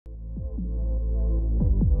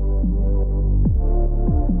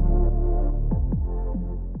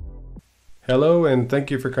Hello and thank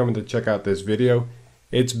you for coming to check out this video.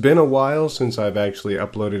 It's been a while since I've actually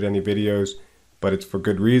uploaded any videos, but it's for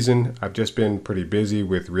good reason. I've just been pretty busy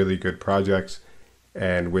with really good projects,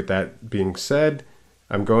 and with that being said,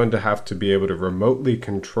 I'm going to have to be able to remotely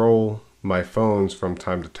control my phones from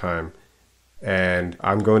time to time. And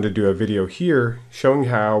I'm going to do a video here showing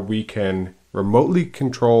how we can remotely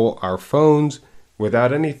control our phones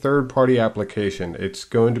without any third-party application. It's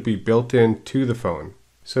going to be built into the phone.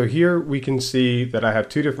 So here we can see that I have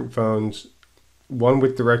two different phones, one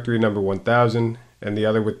with directory number 1000 and the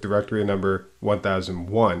other with directory number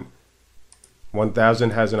 1001. 1000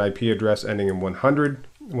 has an IP address ending in 100,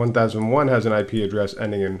 1001 has an IP address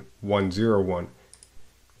ending in 101.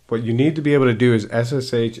 What you need to be able to do is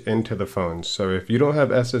SSH into the phones. So if you don't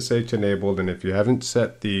have SSH enabled and if you haven't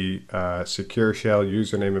set the secure shell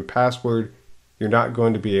username and password, you're not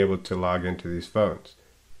going to be able to log into these phones.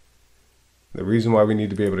 The reason why we need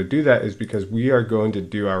to be able to do that is because we are going to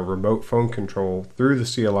do our remote phone control through the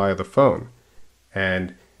CLI of the phone.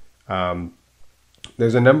 And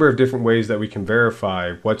there's a number of different ways that we can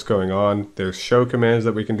verify what's going on. There's show commands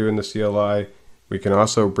that we can do in the CLI. We can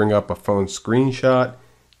also bring up a phone screenshot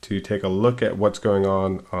to take a look at what's going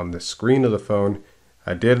on the screen of the phone.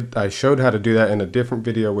 I showed how to do that in a different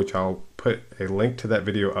video, which I'll put a link to that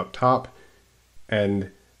video up top.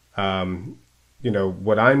 And you know,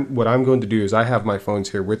 what I'm going to do is I have my phones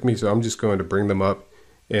here with me, so I'm just going to bring them up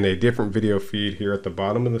in a different video feed here at the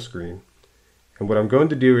bottom of the screen. And what I'm going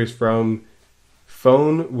to do is from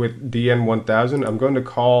phone with DN1000, I'm going to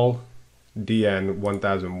call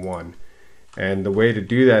DN1001. And the way to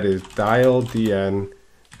do that is dial DN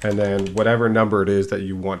and then whatever number it is that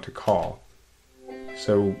you want to call.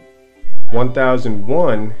 So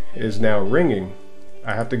 1001 is now ringing.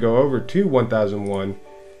 I have to go over to 1001.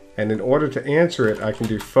 And in order to answer it, I can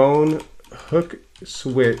do phone hook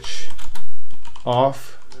switch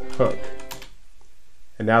off hook.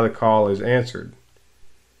 And now the call is answered.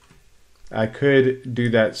 I could do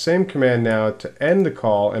that same command now to end the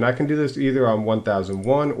call, and I can do this either on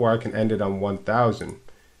 1001 or I can end it on 1000.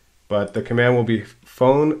 But the command will be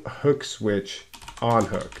phone hook switch on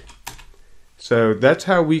hook. So that's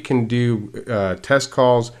how we can do test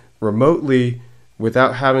calls remotely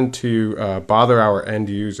without having to bother our end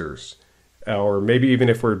users. Or maybe even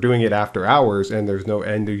if we're doing it after hours and there's no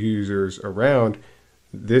end users around,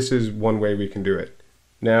 this is one way we can do it.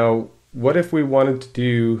 Now, what if we wanted to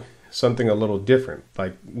do something a little different,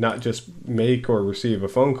 like not just make or receive a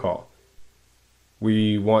phone call?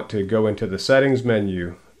 We want to go into the settings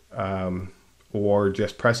menu or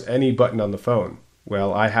just press any button on the phone.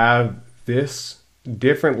 Well, I have this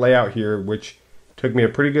different layout here, which took me a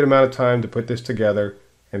pretty good amount of time to put this together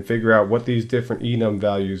and figure out what these different enum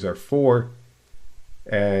values are for.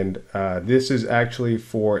 And this is actually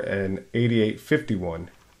for an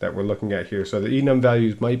 8851 that we're looking at here. So the enum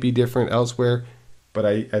values might be different elsewhere, but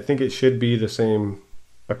I think it should be the same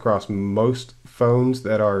across most phones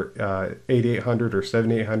that are 8800 or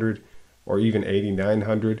 7800 or even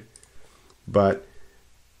 8900. But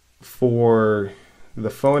for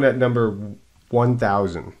the phone at number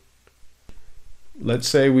 1000, let's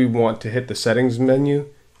say we want to hit the settings menu.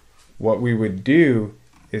 What we would do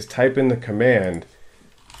is type in the command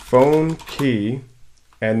phone key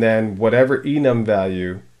and then whatever enum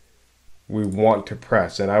value we want to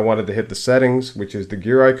press. And I wanted to hit the settings, which is the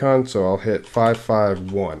gear icon, so I'll hit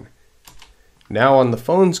 551. Now on the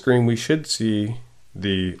phone screen we should see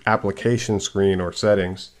the application screen or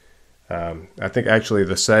settings. I think actually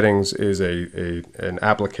the settings is an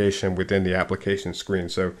application within the application screen.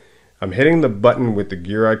 So I'm hitting the button with the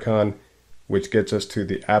gear icon, which gets us to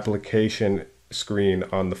the application screen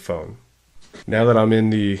on the phone. Now that I'm in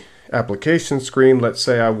the application screen, let's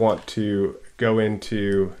say I want to go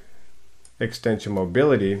into extension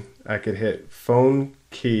mobility. I could hit phone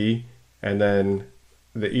key and then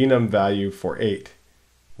the enum value for 8,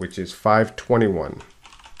 which is 521.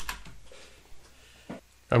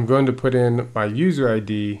 I'm going to put in my user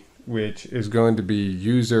ID, which is going to be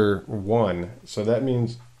user1. So that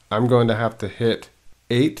means I'm going to have to hit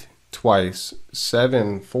 8 twice,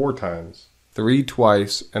 7 4 times, 3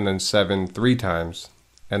 twice, and then 7 3 times.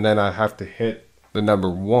 And then I have to hit the number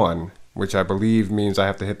 1, which I believe means I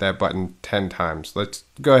have to hit that button 10 times. Let's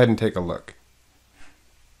go ahead and take a look.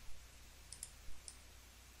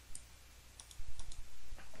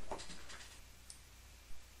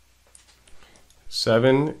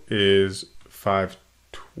 Seven is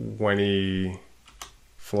 520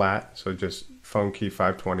 flat, so just phone key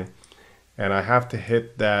 520. And I have to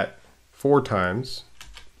hit that 4 times.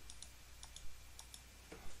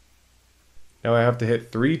 Now I have to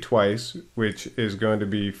hit 3 twice, which is going to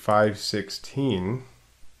be 516.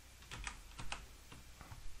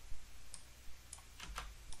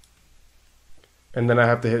 And then I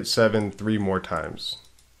have to hit 7 3 more times.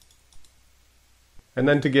 And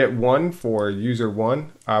then to get 1 for user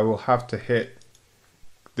 1, I will have to hit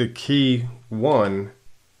the key 1,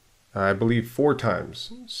 I believe 4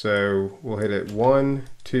 times. So we'll hit it 1,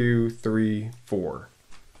 2, 3, 4.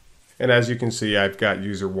 And as you can see, I've got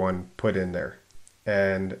user 1 put in there.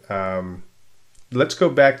 And let's go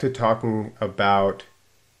back to talking about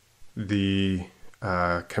the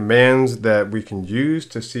commands that we can use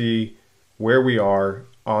to see where we are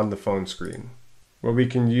on the phone screen. What we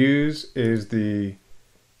can use is the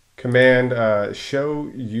command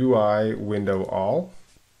show UI window all.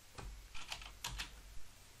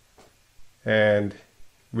 And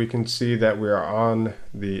we can see that we are on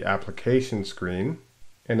the application screen.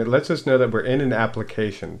 And it lets us know that we're in an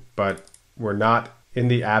application, but we're not in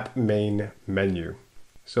the app main menu.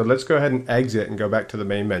 So let's go ahead and exit and go back to the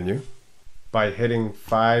main menu by hitting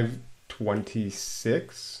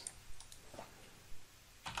 526.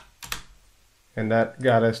 And that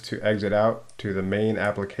got us to exit out to the main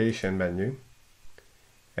application menu.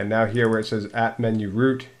 And now here where it says app menu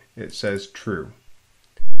root, it says true.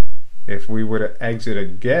 If we were to exit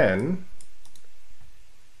again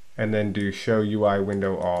and then do show UI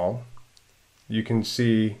window all, you can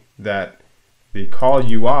see that the call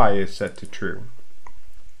UI is set to true.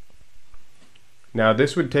 Now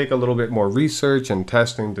this would take a little bit more research and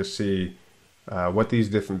testing to see what these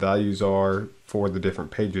different values are for the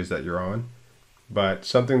different pages that you're on. But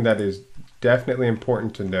something that is definitely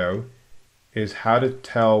important to know is how to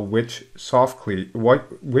tell which soft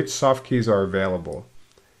keys are available.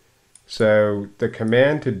 So the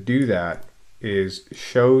command to do that is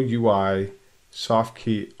show UI soft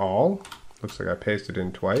key all. Looks like I pasted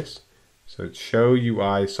in twice. So it's show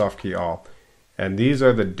UI soft key all. And these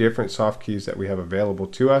are the different soft keys that we have available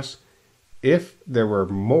to us. If there were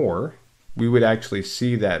more, we would actually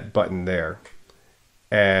see that button there.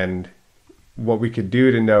 And what we could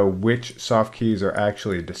do to know which soft keys are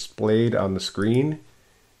actually displayed on the screen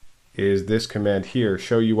is this command here,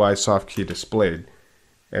 show UI soft key displayed.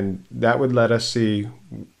 And that would let us see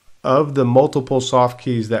of the multiple soft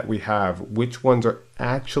keys that we have, which ones are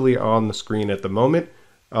actually on the screen at the moment,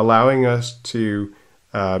 allowing us to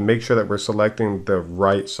make sure that we're selecting the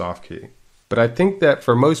right soft key. But I think that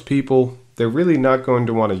for most people, they're really not going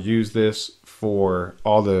to want to use this for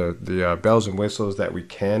all the bells and whistles that we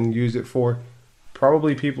can use it for.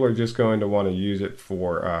 Probably people are just going to want to use it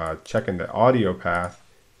for checking the audio path.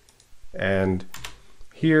 And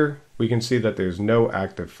here we can see that there's no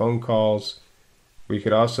active phone calls. We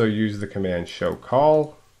could also use the command show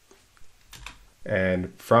call.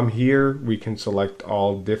 And from here, we can select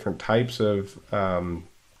all different types of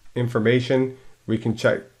information. We can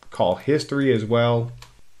check call history as well.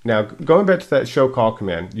 Now, going back to that show call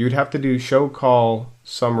command, you'd have to do show call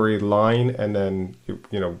summary line and then,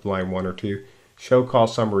 line 1 or 2. Show call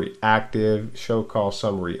summary active, show call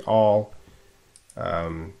summary all.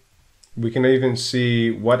 We can even see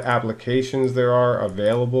what applications there are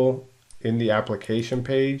available in the application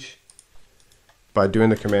page by doing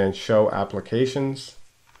the command show applications.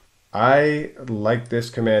 I like this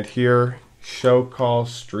command here, show call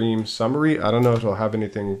stream summary. I don't know if it'll have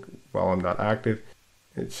anything while I'm not active.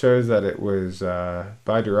 It shows that it was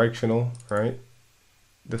bidirectional, right?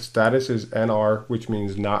 The status is NR, which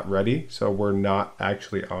means not ready, so we're not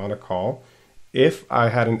actually on a call. If I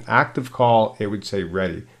had an active call, it would say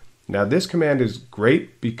ready. Now this command is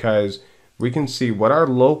great because we can see what our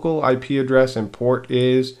local IP address and port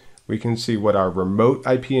is. We can see what our remote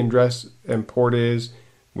IP address and port is,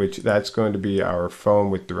 which that's going to be our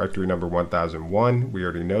phone with directory number 1001. We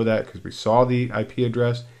already know that because we saw the IP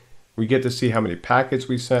address. We get to see how many packets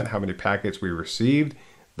we sent, how many packets we received.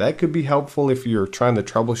 That could be helpful if you're trying to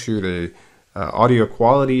troubleshoot a audio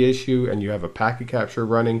quality issue and you have a packet capture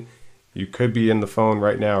running. You could be in the phone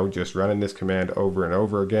right now just running this command over and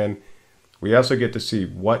over again. We also get to see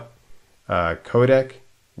what codec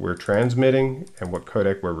we're transmitting and what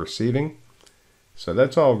codec we're receiving. So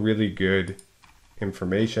that's all really good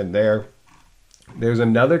information there. There's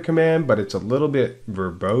another command, but it's a little bit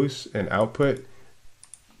verbose in output.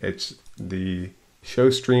 It's the show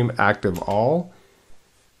stream active all.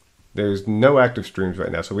 There's no active streams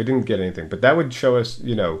right now, so we didn't get anything, but that would show us,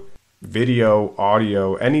 video,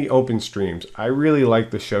 audio, any open streams. I really like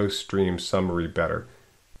the show stream summary better.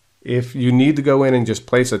 If you need to go in and just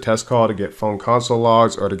place a test call to get phone console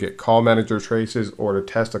logs or to get call manager traces or to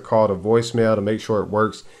test a call to voicemail to make sure it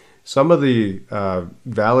works, some of the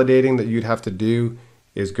validating that you'd have to do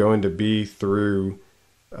is going to be through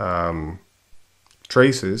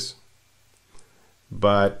traces.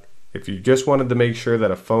 But if you just wanted to make sure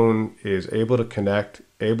that a phone is able to connect,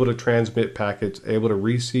 able to transmit packets, able to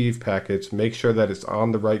receive packets, make sure that it's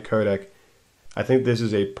on the right codec, I think this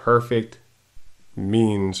is a perfect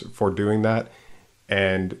means for doing that.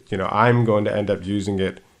 And I'm going to end up using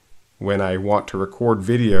it when I want to record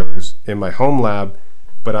videos in my home lab,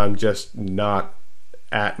 but I'm just not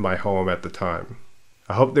at my home at the time.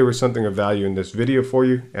 I hope there was something of value in this video for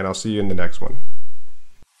you, and I'll see you in the next one.